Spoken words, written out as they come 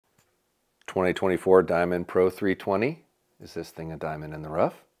2024 Diamond Pro 320. Is this thing a diamond in the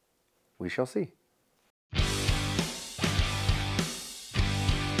rough? We shall see.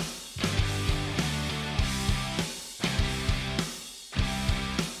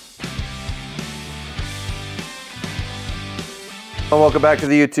 Well, welcome back to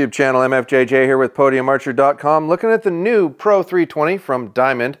the YouTube channel. MFJJ here with PodiumArcher.com, looking at the new Pro 320 from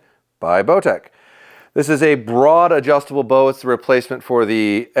Diamond by Bowtech. This is a broad adjustable bow. It's the replacement for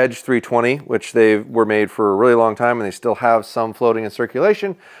the Edge 320, which they were made for a really long time, and they still have some floating in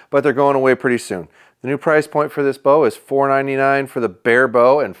circulation, but they're going away pretty soon. The new price point for this bow is $499 for the bare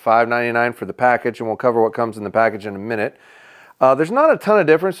bow and $599 for the package, and we'll cover what comes in the package in a minute. There's not a ton of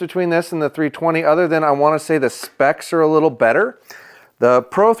difference between this and the 320, other than I want to say the specs are a little better. The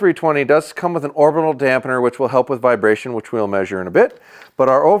Pro 320 does come with an orbital dampener, which will help with vibration, which we'll measure in a bit. But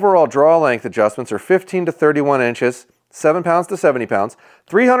our overall draw length adjustments are 15 to 31 inches, 7 pounds to 70 pounds,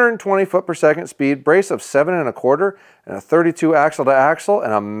 320 foot per second speed, brace of 7 1/4, and a 32 axle to axle,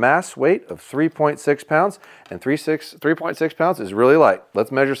 and a mass weight of 3.6 pounds. And 3.6 pounds is really light.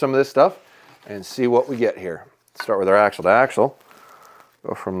 Let's measure some of this stuff and see what we get here. Start with our axle to axle.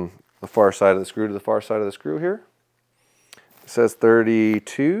 Go from the far side of the screw to the far side of the screw here. It says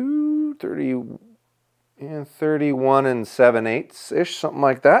 32, 30, and 31 7/8-ish, something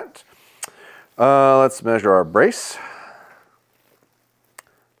like that. Let's measure our brace.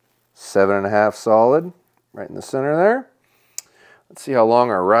 7 1/2 solid, right in the center there. Let's see how long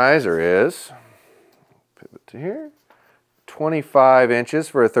our riser is. Pivot to here. 25 inches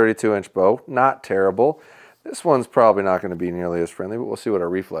for a 32-inch bow. Not terrible. This one's probably not going to be nearly as friendly, but we'll see what our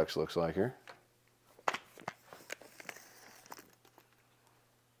reflex looks like here.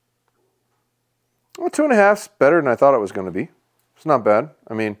 Well, 2.5's better than I thought it was going to be. It's not bad.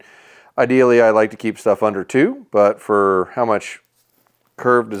 I mean, ideally I like to keep stuff under 2, but for how much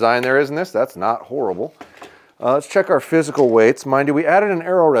curved design there is in this, that's not horrible. Let's check our physical weights. Mind you, we added an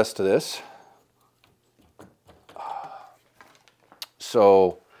arrow rest to this.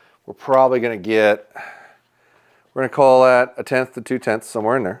 So we're probably going to get... We're going to call that 1/10 to 2/10,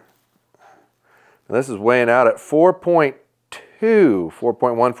 somewhere in there. And this is weighing out at 4.2,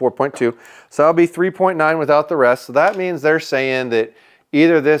 4.1, 4.2. So that'll be 3.9 without the rest. So that means they're saying that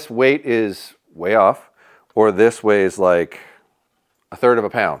either this weight is way off or this weighs like 1/3 of a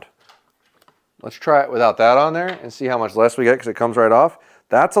pound. Let's try it without that on there and see how much less we get because it comes right off.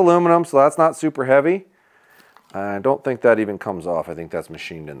 That's aluminum, so that's not super heavy. I don't think that even comes off. I think that's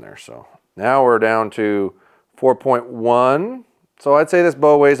machined in there. So now we're down to 4.1. So I'd say this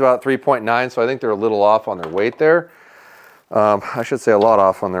bow weighs about 3.9, so I think they're a little off on their weight there. I should say a lot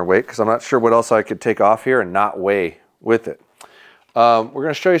off on their weight because I'm not sure what else I could take off here and not weigh with it. We're going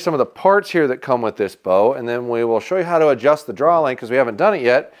to show you some of the parts here that come with this bow, and then we will show you how to adjust the draw length because we haven't done it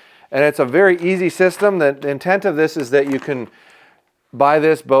yet. And it's a very easy system. The intent of this is that you can buy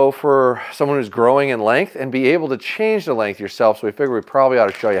this bow for someone who's growing in length and be able to change the length yourself, so we figure we probably ought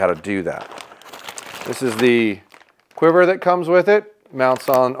to show you how to do that. This is the quiver that comes with it, mounts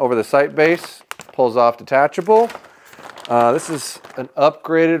on over the sight base, pulls off detachable. This is an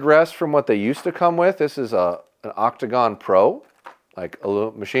upgraded rest from what they used to come with. This is an Octagon Pro, like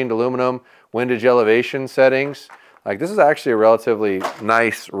machined aluminum, windage elevation settings. Like this is actually a relatively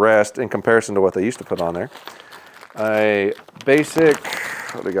nice rest in comparison to what they used to put on there. A basic,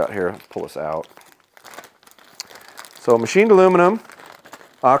 what do we got here? Let's pull this out. So machined aluminum,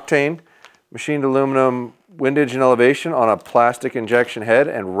 octane, machined aluminum windage and elevation on a plastic injection head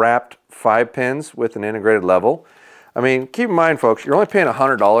and wrapped 5 pins with an integrated level. I mean, keep in mind, folks, you're only paying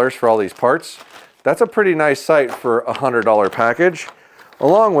 $100 for all these parts. That's a pretty nice sight for a $100 package,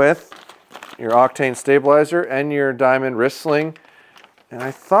 along with your octane stabilizer and your diamond wrist sling. And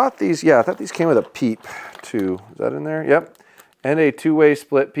I thought these, yeah, I thought these came with a peep too. Is that in there? Yep. And a 2-way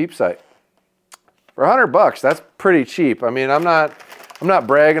split peep sight. For $100, that's pretty cheap. I mean, I'm not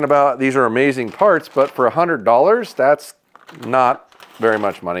bragging about these are amazing parts, but for $100, that's not very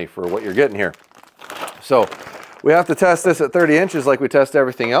much money for what you're getting here. So we have to test this at 30 inches like we test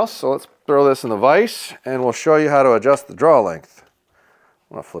everything else. So let's throw this in the vise and we'll show you how to adjust the draw length.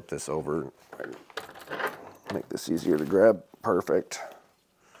 I'm gonna flip this over, make this easier to grab. Perfect.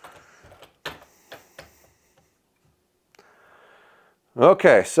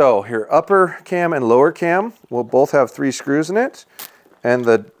 Okay, so your upper cam and lower cam will both have 3 screws in it. And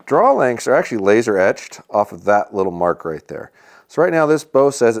the draw lengths are actually laser etched off of that little mark right there. So right now this bow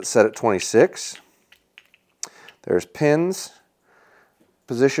says it's set at 26. There's pins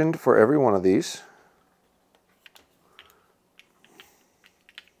positioned for every one of these.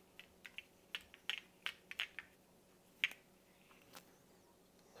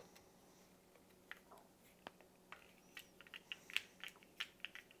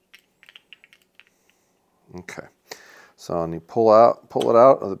 Okay. So you pull it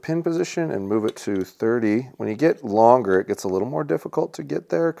out of the pin position and move it to 30. When you get longer, it gets a little more difficult to get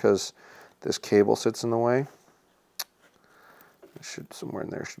there because this cable sits in the way. It should, somewhere in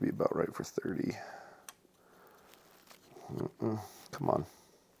there should be about right for 30. Come on.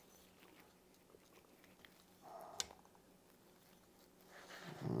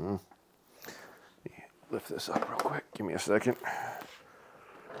 Lift this up real quick. Give me a second.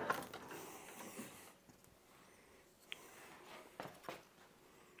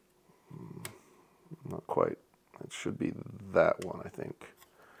 Not quite. It should be that one, I think.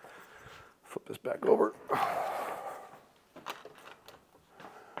 Flip this back over.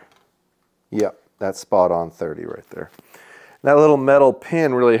 Yep, that's spot on 30 right there. That little metal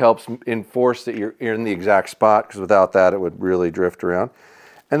pin really helps enforce that you're in the exact spot, because without that it would really drift around.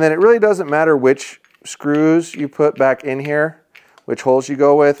 And then it really doesn't matter which screws you put back in here, which holes you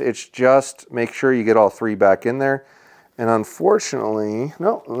go with. It's just make sure you get all 3 back in there. And unfortunately,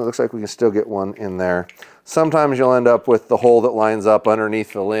 no, it looks like we can still get one in there. Sometimes you'll end up with the hole that lines up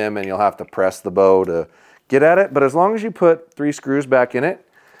underneath the limb and you'll have to press the bow to get at it. But as long as you put 3 screws back in it,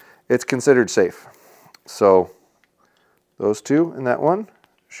 it's considered safe. So those 2 and that one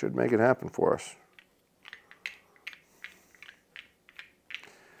should make it happen for us.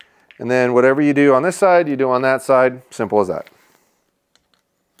 And then whatever you do on this side, you do on that side. Simple as that.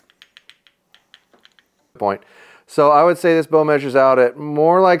 Point. So I would say this bow measures out at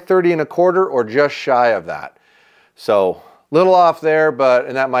more like 30 1/4 or just shy of that. So a little off there,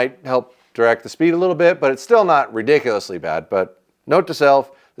 and that might help direct the speed a little bit, but it's still not ridiculously bad. But note to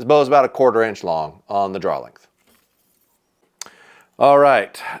self, this bow is about 1/4 inch long on the draw length. All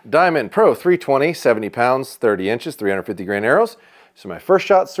right, Diamond Pro 320, 70 pounds, 30 inches, 350 grain arrows. So my first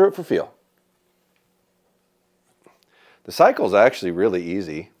shot's through it for feel. The cycle is actually really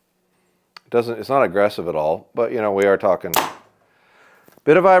easy. It's not aggressive at all, but you know, we are talking a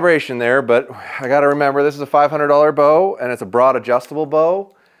bit of vibration there, but I got to remember this is a $500 bow and it's a broad adjustable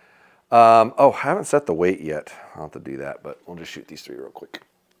bow. Oh, I haven't set the weight yet. I'll have to do that, but we'll just shoot these 3 real quick.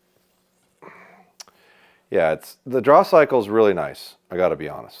 Yeah, the draw cycle is really nice. I got to be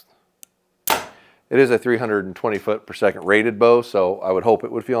honest. It is a 320 foot per second rated bow, so I would hope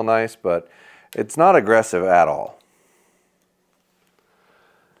it would feel nice, but it's not aggressive at all.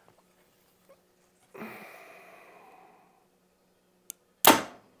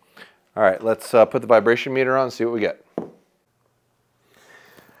 All right, let's put the vibration meter on and see what we get.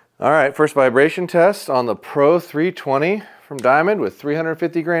 All right, first vibration test on the Pro 320 from Diamond with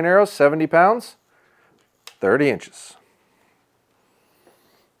 350 grain arrows, 70 pounds, 30 inches.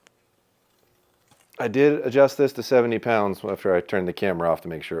 I did adjust this to 70 pounds after I turned the camera off to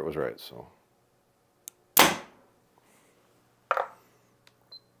make sure it was right. So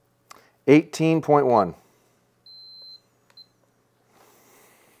 18.1.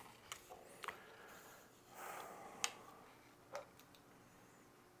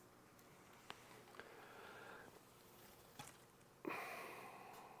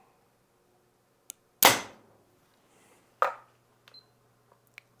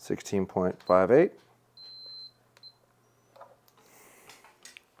 $16.58.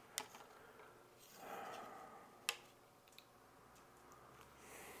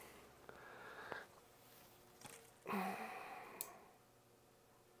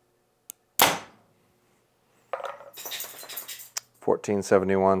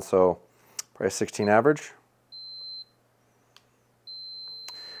 $14.71, so probably 16 average.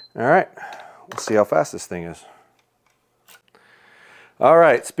 All right, let's see how fast this thing is. All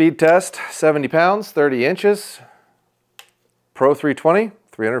right, speed test, 70 pounds, 30 inches. Pro 320,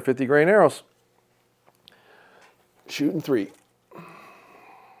 350 grain arrows. Shooting 3.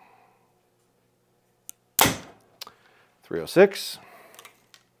 306.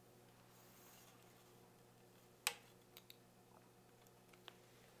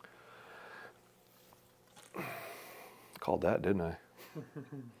 Called that, didn't I?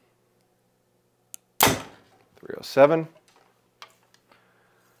 307.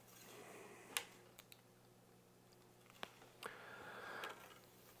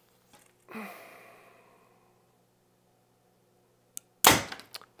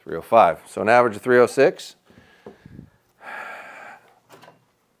 .305. So an average of 306.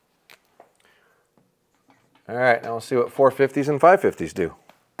 All right, now we'll see what 450s and 550s do.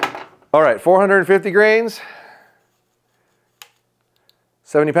 All right, 450 grains,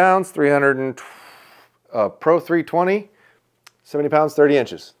 70 pounds, Pro 320, 70 pounds, 30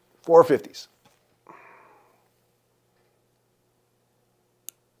 inches, 450s.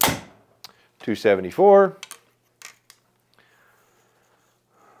 274.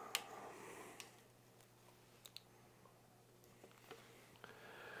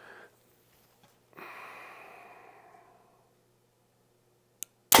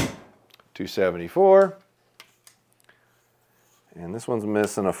 274. And this one's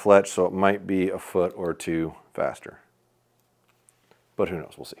missing a fletch, so it might be a foot or two faster. But who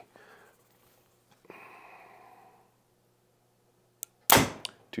knows, we'll see.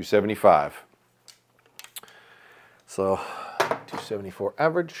 275. So 274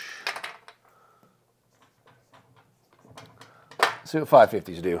 average. Let's see what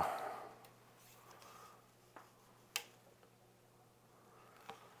 550s do.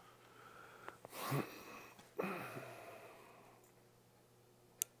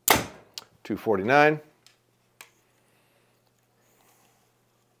 $249.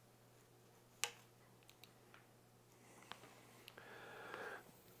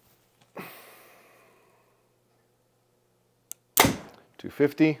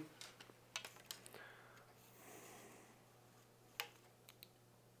 $250.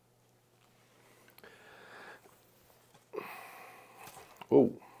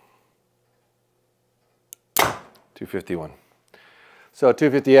 Whoa. $251. So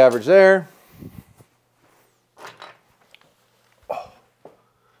 250 average there. Oh.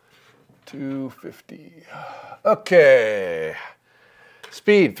 250. Okay.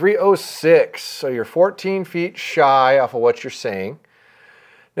 Speed 306. So you're 14 feet shy off of what you're saying.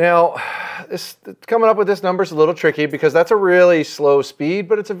 Now, coming up with this number is a little tricky because that's a really slow speed,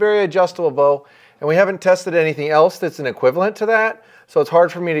 but it's a very adjustable bow, and we haven't tested anything else that's an equivalent to that, so it's hard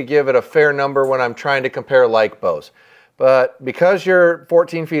for me to give it a fair number when I'm trying to compare like bows. But because you're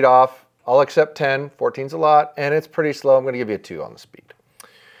 14 feet off, I'll accept 10. 14's a lot, and it's pretty slow. I'm going to give you a 2 on the speed.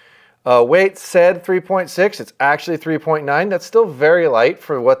 Weight said 3.6. It's actually 3.9. That's still very light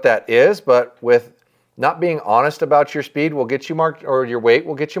for what that is, but with not being honest about your speed will get you marked, or your weight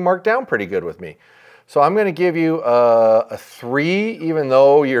will get you marked down pretty good with me. So I'm going to give you a 3, even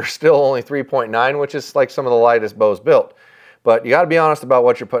though you're still only 3.9, which is like some of the lightest bows built. But you got to be honest about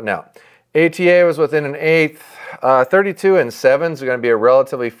what you're putting out. ATA was within an 1/8. 32 and 7s are going to be a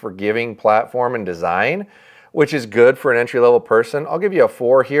relatively forgiving platform and design, which is good for an entry-level person. I'll give you a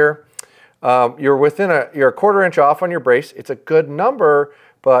 4 here. You're a 1/4 inch off on your brace. It's a good number.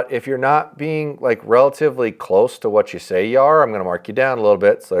 But if you're not being like relatively close to what you say you are, I'm going to mark you down a little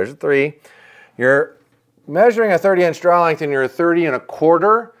bit. So there's a 3. You're measuring a 30-inch draw length and you're a 30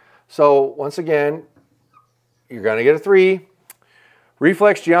 1/4. So once again, you're going to get a 3.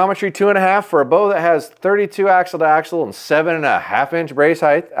 Reflex geometry 2.5 for a bow that has 32 axle to axle and 7.5 inch brace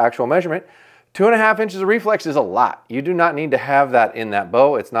height, actual measurement. 2.5 inches of reflex is a lot. You do not need to have that in that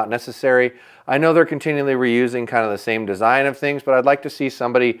bow. It's not necessary. I know they're continually reusing kind of the same design of things, but I'd like to see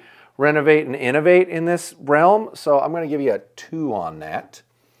somebody renovate and innovate in this realm. So I'm going to give you a 2 on that.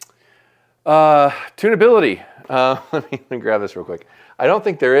 Tunability. Let me grab this real quick. I don't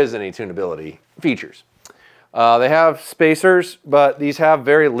think there is any tunability features. They have spacers, but these have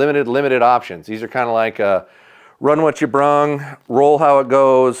very limited options. These are kind of like run what you brung, roll how it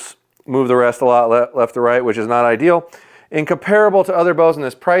goes, move the rest a lot left to right, which is not ideal. In comparable to other bows in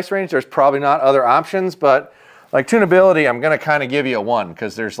this price range, there's probably not other options, but like tunability, I'm going to kind of give you a 1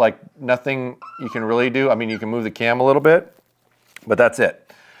 because there's like nothing you can really do. I mean, you can move the cam a little bit, but that's it.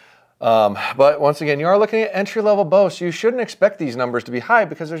 But once again, you are looking at entry-level bows, so you shouldn't expect these numbers to be high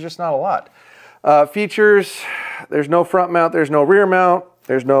because there's just not a lot. Features, there's no front mount, there's no rear mount,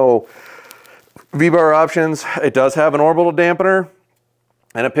 there's no V-bar options. It does have an orbital dampener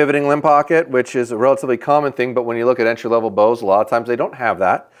and a pivoting limb pocket, which is a relatively common thing, but when you look at entry-level bows, a lot of times they don't have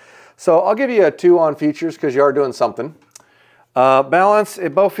that. So I'll give you a 2 on features because you are doing something. Balance,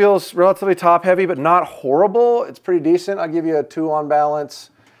 it bow feels relatively top-heavy, but not horrible. It's pretty decent. I'll give you a 2 on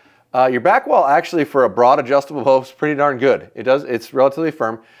balance. Your back wall, actually, for a broad adjustable bow is pretty darn good. It's relatively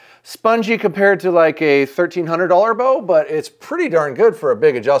firm. Spongy compared to like a $1,300 bow, but it's pretty darn good for a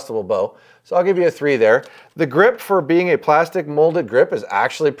big adjustable bow. So I'll give you a 3 there. The grip, for being a plastic molded grip, is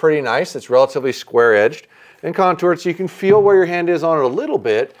actually pretty nice. It's relatively square edged and contoured, so you can feel where your hand is on it a little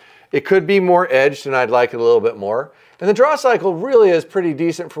bit. It could be more edged, and I'd like it a little bit more. And the draw cycle really is pretty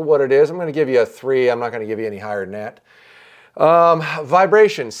decent for what it is. I'm going to give you a 3. I'm not going to give you any higher than that.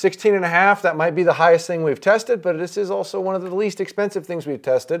 Vibration, 16.5. That might be the highest thing we've tested, but this is also one of the least expensive things we've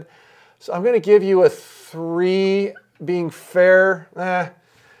tested. So I'm going to give you a 3, being fair.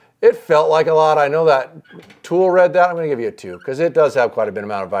 It felt like a lot. I know that tool read that. I'm going to give you a 2 because it does have quite a bit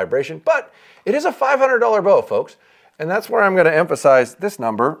amount of vibration, but it is a $500 bow, folks. And that's where I'm going to emphasize this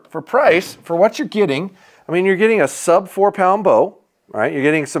number for price for what you're getting. I mean, you're getting a sub 4-pound bow, right? You're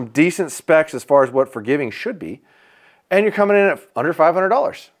getting some decent specs as far as what forgiving should be. And you're coming in at under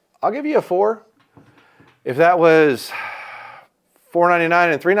 $500. I'll give you a 4. If that was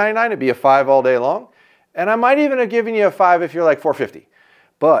 $499 and $399, it'd be a 5 all day long. And I might even have given you a 5 if you're like $450.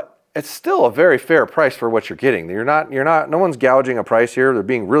 But it's still a very fair price for what you're getting. No one's gouging a price here. They're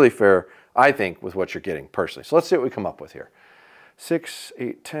being really fair, I think, with what you're getting personally. So let's see what we come up with here. 6,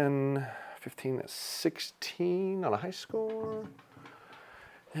 8, 10, 15, that's 16 on a high score.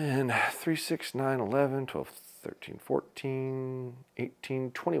 And 3, 6, 9, 11, 12, 13, 14,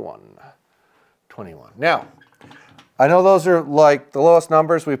 18, 21. 21. Now, I know those are like the lowest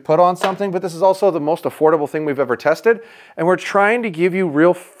numbers we've put on something, but this is also the most affordable thing we've ever tested. And we're trying to give you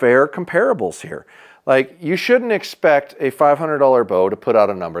real fair comparables here. Like, you shouldn't expect a $500 bow to put out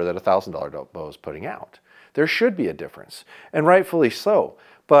a number that a $1,000 bow is putting out. There should be a difference, and rightfully so.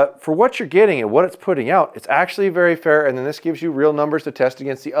 But for what you're getting and what it's putting out, it's actually very fair, and then this gives you real numbers to test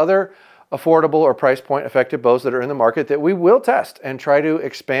against the other affordable or price point effective bows that are in the market that we will test and try to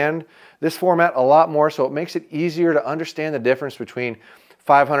expand this format a lot more so it makes it easier to understand the difference between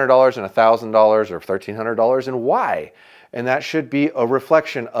 $500 and $1,000 or $1,300 and why. And that should be a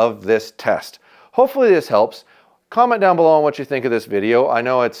reflection of this test. Hopefully this helps. Comment down below on what you think of this video. I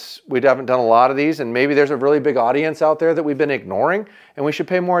know we haven't done a lot of these, and maybe there's a really big audience out there that we've been ignoring and we should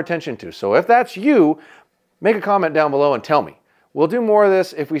pay more attention to. So if that's you, make a comment down below and tell me. We'll do more of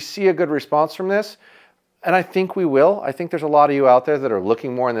this if we see a good response from this, and I think we will. I think there's a lot of you out there that are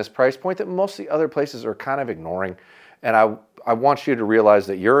looking more in this price point that most of the other places are kind of ignoring. And I want you to realize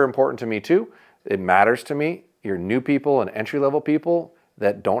that you're important to me too. It matters to me. You're new people and entry-level people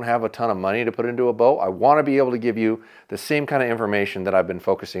that don't have a ton of money to put into a bow. I want to be able to give you the same kind of information that I've been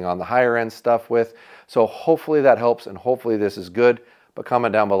focusing on the higher end stuff with. So hopefully that helps, and hopefully this is good. But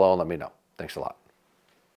comment down below and let me know. Thanks a lot.